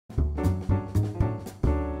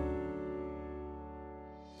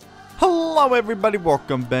Hello everybody,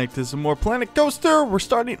 welcome back to some more Planet Coaster. We're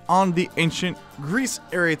starting on the ancient Greece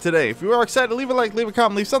area today. If you are excited, leave a like, leave a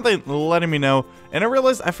comment, leave something letting me know. And I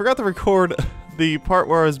realized I forgot to record the part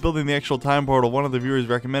where I was building the actual time portal. One of the viewers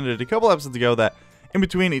recommended a couple episodes ago that in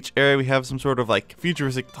between each area we have some sort of like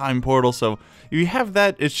futuristic time portal. So if you have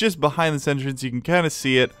that, it's just behind this entrance. You can kind of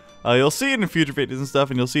see it. You'll see it in future videos and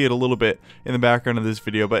stuff, and you'll see it a little bit in the background of this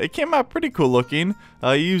video, but it came out pretty cool looking.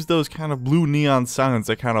 I used those kind of blue neon signs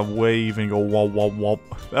that kind of wave and go womp womp womp.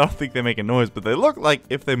 I don't think they make a noise, but they look like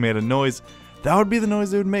if they made a noise, that would be the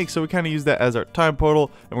noise they would make. So we kind of use that as our time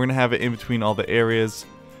portal, and we're going to have it in between all the areas.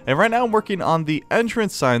 And right now I'm working on the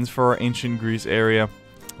entrance signs for our ancient Greece area.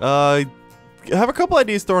 I have a couple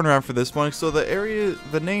ideas thrown around for this one. So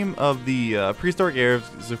the name of the prehistoric area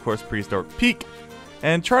is of course Prehistoric Peak.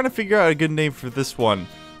 And trying to figure out a good name for this one.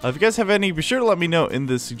 If you guys have any, be sure to let me know in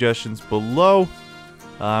the suggestions below.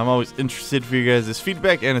 I'm always interested for you guys'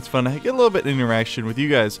 feedback, and it's fun to get a little bit of interaction with you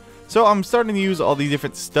guys. So I'm starting to use all these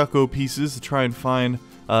different stucco pieces to try and find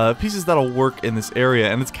pieces that'll work in this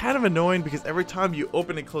area. And it's kind of annoying because every time you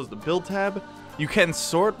open and close the build tab, you can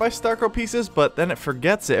sort by stucco pieces, but then it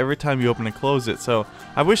forgets it every time you open and close it. So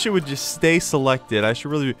I wish it would just stay selected. I should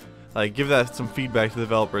really give that some feedback to the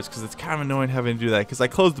developers, because it's kind of annoying having to do that, because I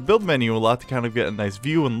closed the build menu a lot to kind of get a nice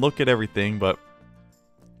view and look at everything, but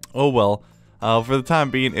oh well. For the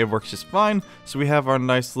time being, it works just fine. So we have our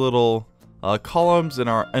nice little columns in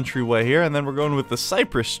our entryway here, and then we're going with the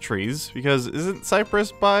cypress trees, because isn't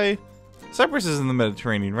Cyprus is in the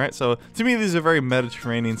Mediterranean, right? So to me, these are very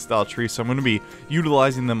Mediterranean style trees, so I'm going to be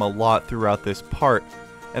utilizing them a lot throughout this part.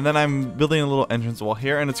 And then I'm building a little entrance wall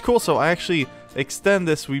here, and it's cool. So I actually extend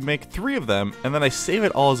this, we make 3 of them, and then I save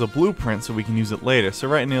it all as a blueprint so we can use it later. So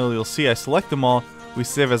right now you'll see I select them all, we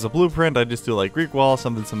save as a blueprint, I just do like Greek wall,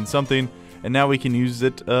 something, something, something, and now we can use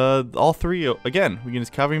it, all 3 again. We can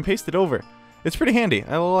just copy and paste it over. It's pretty handy,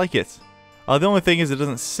 I like it. The only thing is it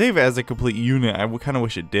doesn't save it as a complete unit. I kind of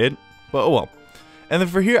wish it did, but oh well. And then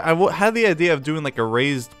for here, I had the idea of doing like a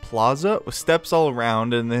raised plaza with steps all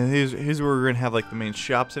around, and then here's where we're going to have like the main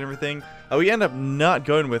shops and everything. We end up not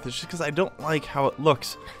going with it just because I don't like how it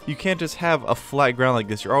looks. You can't just have a flat ground like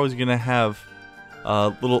this. You're always going to have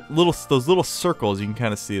those little circles. You can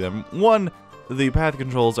kind of see them. 1, the path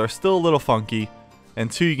controls are still a little funky, and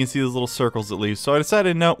 2, you can see those little circles it leaves. So I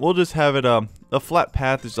decided, no, we'll just have it a flat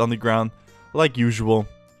path just on the ground like usual.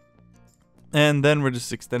 And then we're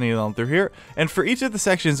just extending it on through here. And for each of the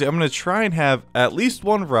sections, I'm going to try and have at least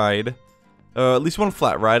one ride. At least one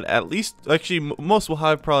flat ride. At least, actually, most will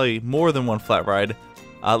have probably more than one flat ride.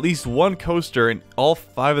 At least one coaster in all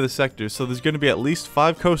 5 of the sectors. So there's going to be at least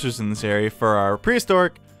 5 coasters in this area for our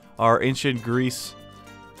prehistoric, our ancient Greece.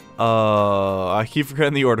 I keep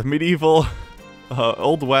forgetting the order. Medieval,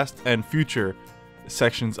 Old West, and future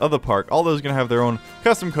sections of the park. All those are going to have their own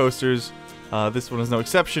custom coasters. This one is no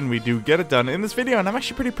exception. We do get it done in this video, and I'm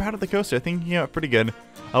actually pretty proud of the coaster. I think it came out pretty good.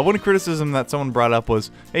 One criticism that someone brought up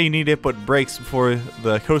was, hey, you need to put brakes before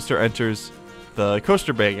the coaster enters the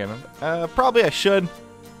coaster bay again. Probably I should.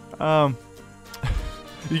 You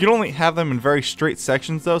can only have them in very straight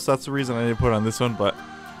sections, though, so that's the reason I didn't put it on this one, but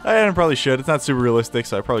I probably should. It's not super realistic,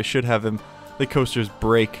 so I probably should have the coasters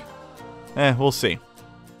brake. We'll see.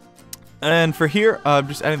 And for here, I'm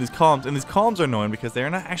just adding these columns, and these columns are annoying because they are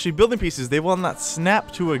not actually building pieces. They will not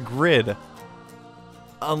snap to a grid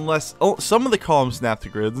unless some of the columns snap to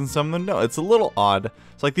grids and some of them don't. It's a little odd.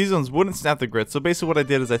 So like these ones wouldn't snap the grid. So basically what I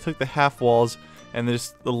did is I took the half walls and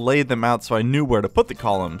just laid them out so I knew where to put the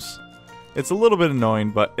columns. It's a little bit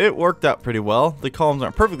annoying, but it worked out pretty well. The columns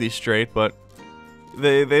aren't perfectly straight, but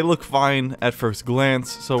they look fine at first glance,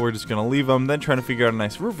 so we're just going to leave them, then trying to figure out a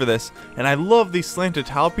nice roof for this. And I love these slanted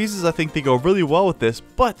tile pieces. I think they go really well with this,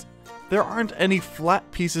 but there aren't any flat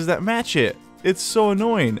pieces that match it. It's so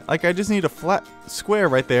annoying. Like, I just need a flat square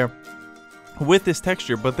right there with this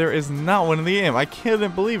texture, but there is not one in the game. I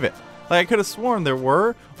couldn't believe it. Like, I could have sworn there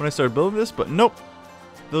were when I started building this, but nope.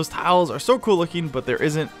 Those tiles are so cool looking, but there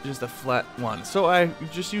isn't just a flat one. So I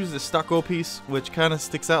just used the stucco piece, which kind of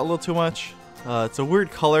sticks out a little too much. It's a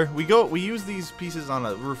weird color. We use these pieces on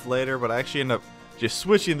a roof later, but I actually end up just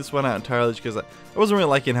switching this one out entirely because I wasn't really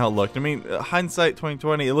liking how it looked. I mean, hindsight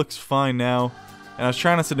 2020, it looks fine now. And I was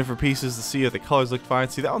trying out some different pieces to see if the colors looked fine.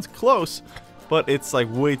 See, that one's close, but it's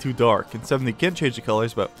like way too dark. And 70 can change the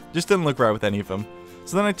colors, but just didn't look right with any of them.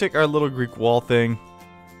 So then I take our little Greek wall thing,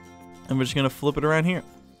 and we're just gonna flip it around here.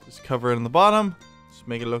 Just cover it in the bottom, just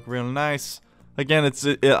make it look real nice. Again,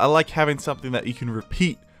 I like having something that you can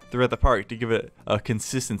repeat throughout the park to give it a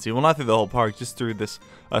consistency. Well, not through the whole park, just through this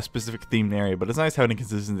specific themed area, but it's nice having a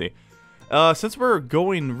consistency. Since we're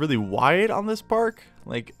going really wide on this park,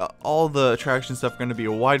 like all the attraction stuff are going to be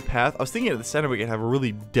a wide path, I was thinking at the center we could have a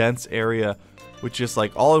really dense area with just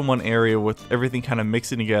like all in one area with everything kind of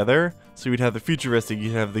mixing together. So you'd have the futuristic,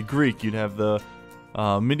 you'd have the Greek, you'd have the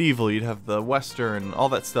medieval, you'd have the Western, all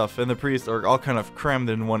that stuff, and the prehistoric all kind of crammed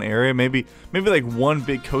in one area. Maybe like one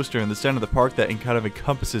big coaster in the center of the park that kind of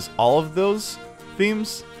encompasses all of those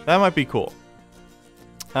themes. That might be cool.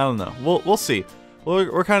 I don't know. We'll see.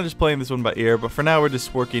 We're kind of just playing this one by ear, but for now we're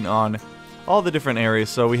just working on all the different areas.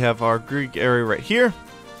 So we have our Greek area right here.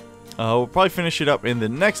 We'll probably finish it up in the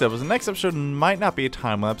next episode. The next episode might not be a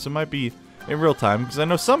time lapse. It might be in real time, because I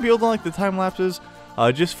know some people don't like the time lapses.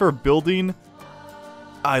 Just for building,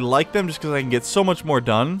 I like them just because I can get so much more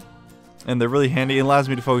done, and they're really handy. It allows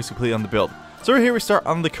me to focus completely on the build. So here we start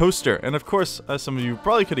on the coaster, and of course, as some of you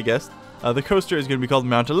probably could have guessed, the coaster is going to be called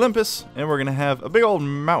Mount Olympus, and we're going to have a big old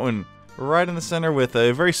mountain right in the center with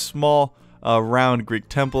a very small round Greek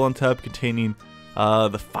temple on top containing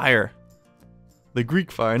the fire. The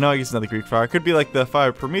Greek fire. No, I guess not the Greek fire. It could be like the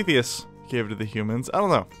fire Prometheus gave to the humans. I don't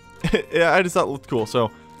know. Yeah, I just thought it looked cool.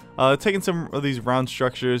 So taking some of these round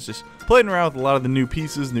structures, just playing around with a lot of the new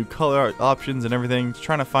pieces, new color options and everything, just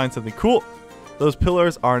trying to find something cool. Those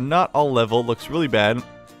pillars are not all level. Looks really bad.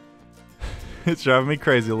 It's driving me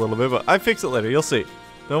crazy a little bit, but I fix it later. You'll see.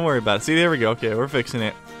 Don't worry about it. See, there we go. Okay, we're fixing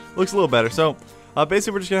it. Looks a little better. So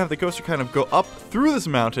basically we're just gonna have the coaster kind of go up through this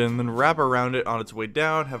mountain and then wrap around it on its way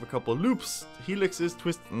down, have a couple of loops, helixes,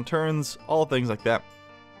 twists and turns, all things like that.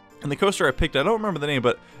 And the coaster I picked, I don't remember the name,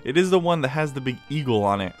 but it is the one that has the big eagle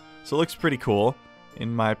on it, so it looks pretty cool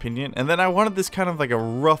in my opinion. And then I wanted this kind of like a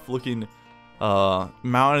rough looking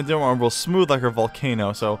mountain. It didn't want real smooth like a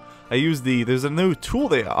volcano, so I used there's a new tool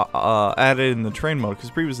they added in the train mode,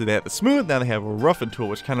 because previously they had the smooth, now they have a roughen tool,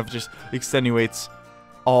 which kind of just extenuates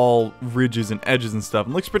all ridges and edges and stuff,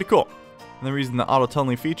 and looks pretty cool. And then we're using the auto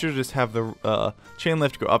tunneling feature, just have the chain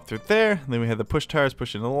lift go up through there, and then we have the push tires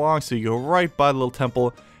pushing it along, so you go right by the little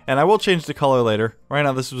temple. And I will change the color later. Right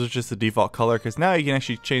now this was just the default color, because now you can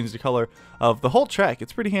actually change the color of the whole track.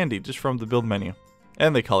 It's pretty handy just from the build menu,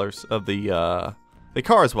 and the colors of the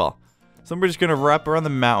car as well. So we're just gonna wrap around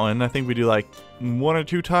the mountain. I think we do like 1 or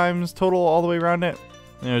 2 times total all the way around it.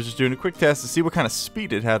 And I was just doing a quick test to see what kind of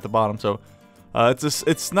speed it had at the bottom. So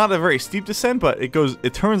it's not a very steep descent, but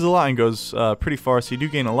it turns a lot and goes pretty far, so you do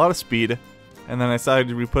gain a lot of speed. And then I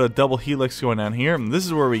decided we put a double helix going down here, and this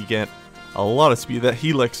is where we get a lot of speed. That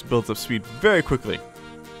helix builds up speed very quickly.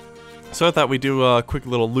 So I thought we'd do a quick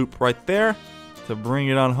little loop right there to bring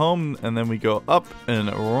it on home, and then we go up and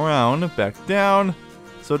around, back down.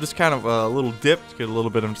 So just kind of a little dip to get a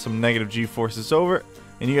little bit of some negative G-forces over.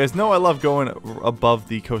 And you guys know I love going above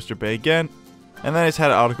the coaster bay again. And then I just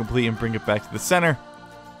had it autocomplete and bring it back to the center.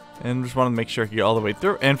 And just wanted to make sure I could get all the way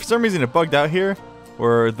through. And for some reason it bugged out here,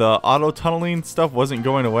 where the auto tunneling stuff wasn't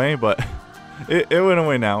going away, but it went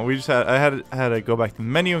away now. We just I had to go back to the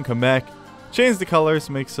menu and come back, change the colors,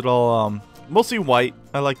 makes it all mostly white.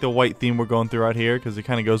 I like the white theme we're going through out here, because it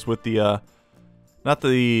kind of goes with the not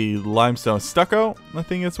the limestone, stucco. I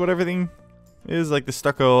think that's what everything is, like the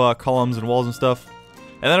stucco columns and walls and stuff.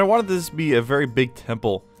 And then I wanted this to be a very big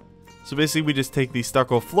temple. So basically we just take these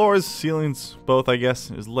stucco floors, ceilings, both I guess,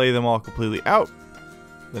 and just lay them all completely out.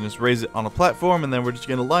 Then just raise it on a platform, and then we're just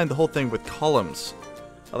going to line the whole thing with columns.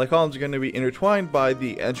 The columns are going to be intertwined by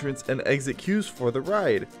the entrance and exit queues for the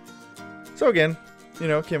ride. So again, you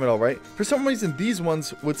know, came out alright. For some reason these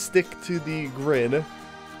ones would stick to the grid,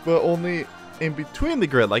 but only in between the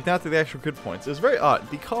grid, like not to the actual grid points. It was very odd.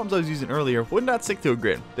 The columns I was using earlier would not stick to a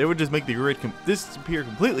grid. They would just make the grid disappear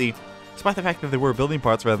completely, despite the fact that they were building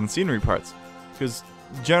parts rather than scenery parts. Because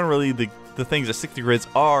generally the things that stick to grids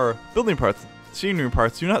are building parts. Scenery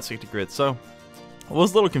parts do not stick to grids, so it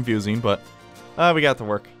was a little confusing, but we got to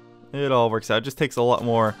work. It all works out. It just takes a lot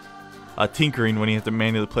more tinkering when you have to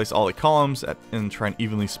manually place all the columns and try and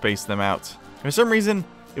evenly space them out. And for some reason,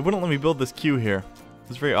 it wouldn't let me build this queue here.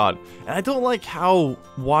 It's very odd. And I don't like how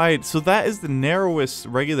wide, so that is the narrowest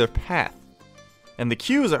regular path. And the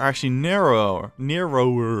queues are actually narrower.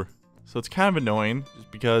 So it's kind of annoying,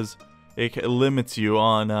 just because it limits you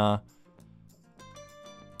on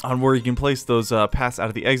where you can place those paths out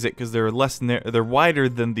of the exit, because they're they're wider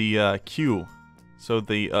than the queue. So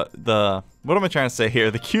what am I trying to say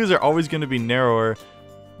here? The queues are always going to be narrower.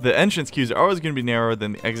 The entrance queues are always going to be narrower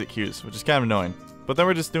than the exit queues, which is kind of annoying. But then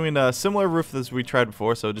we're just doing a similar roof as we tried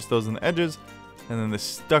before, so just those on the edges, and then the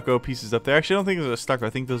stucco pieces up there. Actually, I don't think those are stucco. I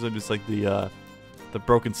think those are just like the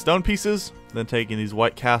broken stone pieces. Then taking these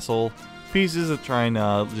White Castle pieces and trying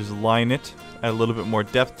to just line it, add a little bit more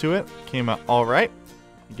depth to it. Came out all right.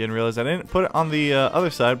 Again, realize I didn't put it on the other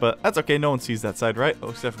side, but that's okay. No one sees that side, right? Oh,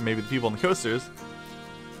 except for maybe the people on the coasters.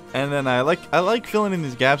 And then I like filling in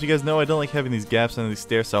these gaps. You guys know I don't like having these gaps under these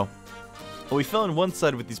stairs, so we fill in one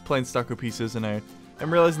side with these plain stucco pieces, and I'm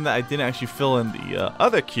realizing that I didn't actually fill in the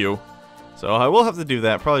other queue. So I will have to do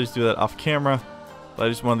that. Probably just do that off camera. But I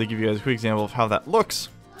just wanted to give you guys a quick example of how that looks.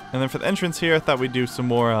 And then for the entrance here, I thought we'd do some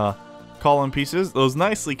more column pieces. Those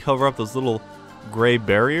nicely cover up those little gray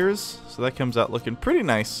barriers. So that comes out looking pretty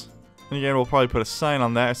nice. And again, we'll probably put a sign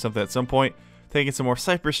on that or something at some point. Taking some more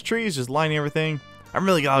cypress trees, just lining everything. I'm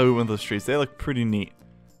really glad we went with those trees. They look pretty neat.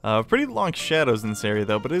 Pretty long shadows in this area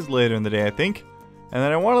though, but it is later in the day, I think. And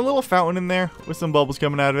then I want a little fountain in there with some bubbles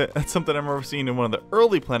coming out of it. That's something I remember seeing in one of the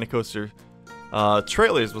early Planet Coaster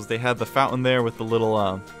trailers, was they had the fountain there with the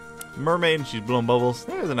little mermaid, and she's blowing bubbles.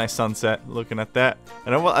 There's a nice sunset, looking at that.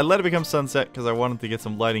 And I let it become sunset because I wanted to get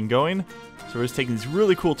some lighting going. So we're just taking these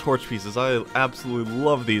really cool torch pieces. I absolutely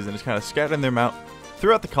love these, and just kind of scattering them out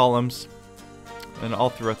throughout the columns and all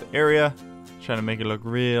throughout the area. Trying to make it look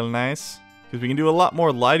real nice. Because we can do a lot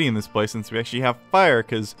more lighting in this place since we actually have fire,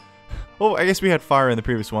 because, well, I guess we had fire in the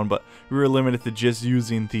previous one, but we were limited to just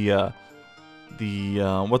using the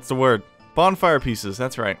what's the word? Bonfire pieces,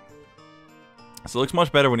 that's right. So it looks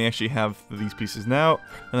much better when you actually have these pieces now.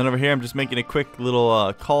 And then over here, I'm just making a quick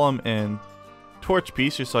little column and torch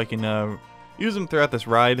piece just so I can use them throughout this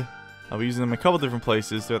ride. I'll be using them in a couple different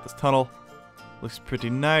places throughout this tunnel. Looks pretty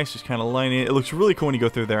nice, just kind of lining it. It looks really cool when you go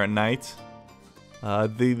through there at night.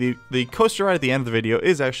 The coaster ride at the end of the video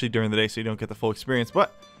is actually during the day, so you don't get the full experience,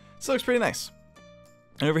 but it still looks pretty nice.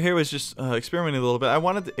 And over here was just experimenting a little bit. I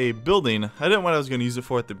wanted a building. I didn't know what I was going to use it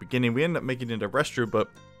for at the beginning. We ended up making it a restroom,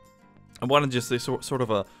 but I wanted just a sort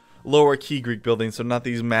of a lower key Greek building, so not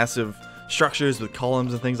these massive structures with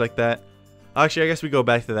columns and things like that. Actually, I guess we go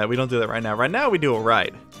back to that. We don't do that right now. Right now, we do a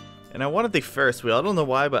ride. And I wanted the Ferris wheel. I don't know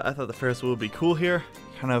why, but I thought the Ferris wheel would be cool here.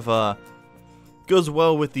 Kind of goes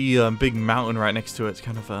well with the big mountain right next to it. It's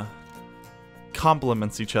kind of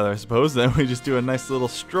complements each other, I suppose. Then we just do a nice little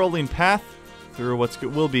strolling path through what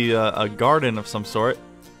will be a garden of some sort,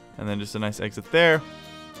 and then just a nice exit there.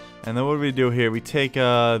 And then what do we do here? We take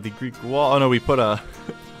the Greek wall. Oh no, we put a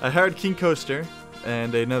hired king coaster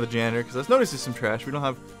and another janitor, because I noticed there's some trash. We don't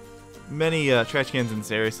have many trash cans in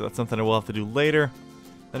this area, so that's something I will have to do later.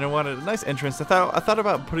 Then I wanted a nice entrance. I thought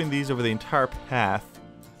about putting these over the entire path,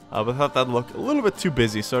 but I thought that'd look a little bit too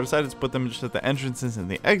busy, so I decided to put them just at the entrances and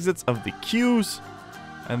the exits of the queues,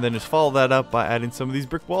 and then just follow that up by adding some of these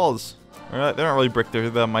brick walls. They're not really brick,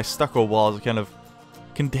 they're my stucco walls that kind of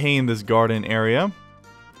contain this garden area.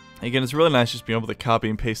 Again, it's really nice just being able to copy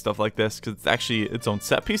and paste stuff like this, because it's actually its own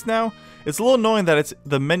set piece now. It's a little annoying that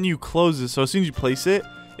the menu closes, so as soon as you place it,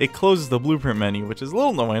 it closes the blueprint menu, which is a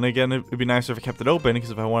little annoying. Again, it'd be nicer if I kept it open,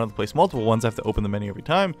 because if I wanted to place multiple ones, I have to open the menu every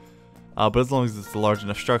time. But as long as it's a large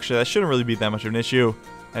enough structure, that shouldn't really be that much of an issue.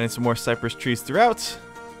 And some more cypress trees throughout.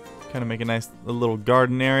 Kind of make a nice little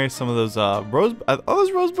garden area. Some of those are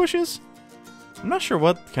those rose bushes? I'm not sure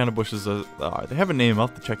what kind of bushes those are. They have a name. I'll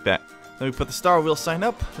have to check that. Then we put the Star Wheel sign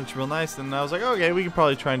up. Looks real nice. And I was like, okay, we can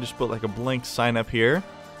probably try and just put like a blank sign up here.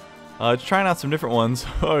 Just trying out some different ones.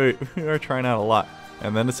 We are trying out a lot.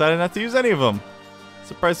 And then decided not to use any of them.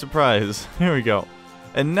 Surprise, surprise. Here we go.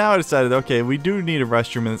 And now I decided, okay, we do need a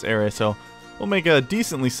restroom in this area, so we'll make a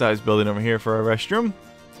decently sized building over here for our restroom.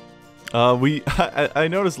 I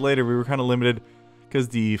noticed later we were kind of limited because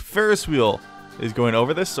the Ferris wheel is going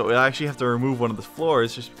over this, so I actually have to remove one of the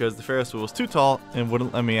floors just because the Ferris wheel was too tall and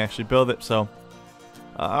wouldn't let me actually build it. So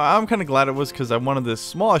I'm kind of glad it was, because I wanted this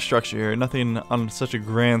smaller structure here, nothing on such a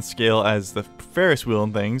grand scale as the Ferris wheel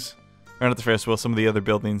and things. Or not the Ferris wheel, some of the other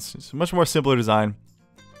buildings. It's a much more simpler design.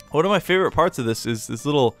 One of my favorite parts of this is this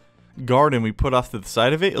little garden we put off to the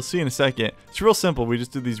side of it. You'll see in a second. It's real simple. We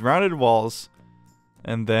just do these rounded walls,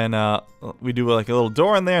 and then we do like a little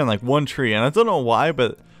door in there and like one tree. And I don't know why,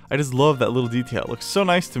 but I just love that little detail. It looks so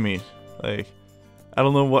nice to me. Like, I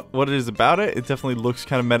don't know what it is about it. It definitely looks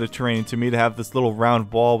kind of Mediterranean to me to have this little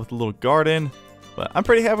round wall with a little garden. But I'm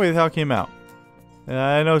pretty happy with how it came out.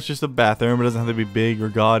 I know it's just a bathroom. It doesn't have to be big or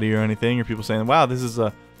gaudy or anything. Or people saying, wow, this is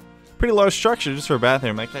a pretty large structure just for a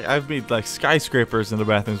bathroom. Like, I've made like skyscrapers into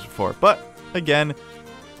bathrooms before. But again,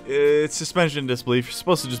 it's suspension of disbelief. You're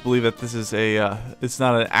supposed to just believe that this is it's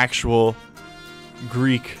not an actual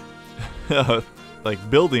Greek like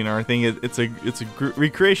building or anything. It's a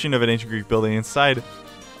recreation of an ancient Greek building inside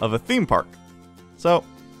of a theme park. So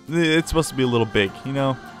it's supposed to be a little big, you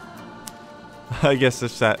know. I guess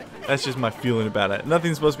that's just my feeling about it.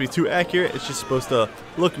 Nothing's supposed to be too accurate. It's just supposed to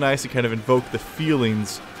look nice and kind of invoke the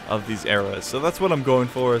feelings of these eras. So that's what I'm going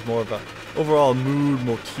for, is more of a overall mood,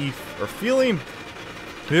 motif, or feeling.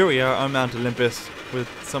 Here we are on Mount Olympus with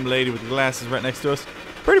some lady with glasses right next to us.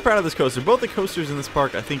 Pretty proud of this coaster. Both the coasters in this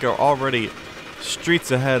park I think are already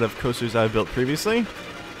streets ahead of coasters I've built previously.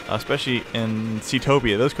 Especially in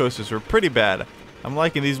Seatopia. Those coasters were pretty bad. I'm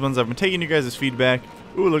liking these ones. I've been taking you guys' feedback.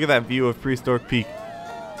 Ooh, look at that view of Prehistoric Peak.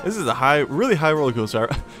 This is a really high roller coaster.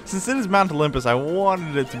 Since it is Mount Olympus, I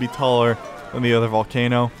wanted it to be taller than the other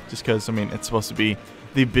volcano. Just because, I mean, it's supposed to be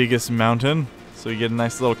the biggest mountain. So you get a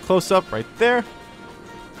nice little close-up right there.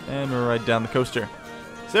 And we're right down the coaster.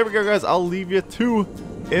 So there we go, guys. I'll leave you to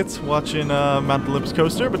it watching Mount Olympus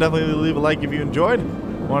coaster. But definitely leave a like if you enjoyed.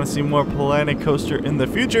 Want to see more Planet Coaster in the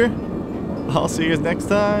future. I'll see you guys next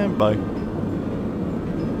time. Bye.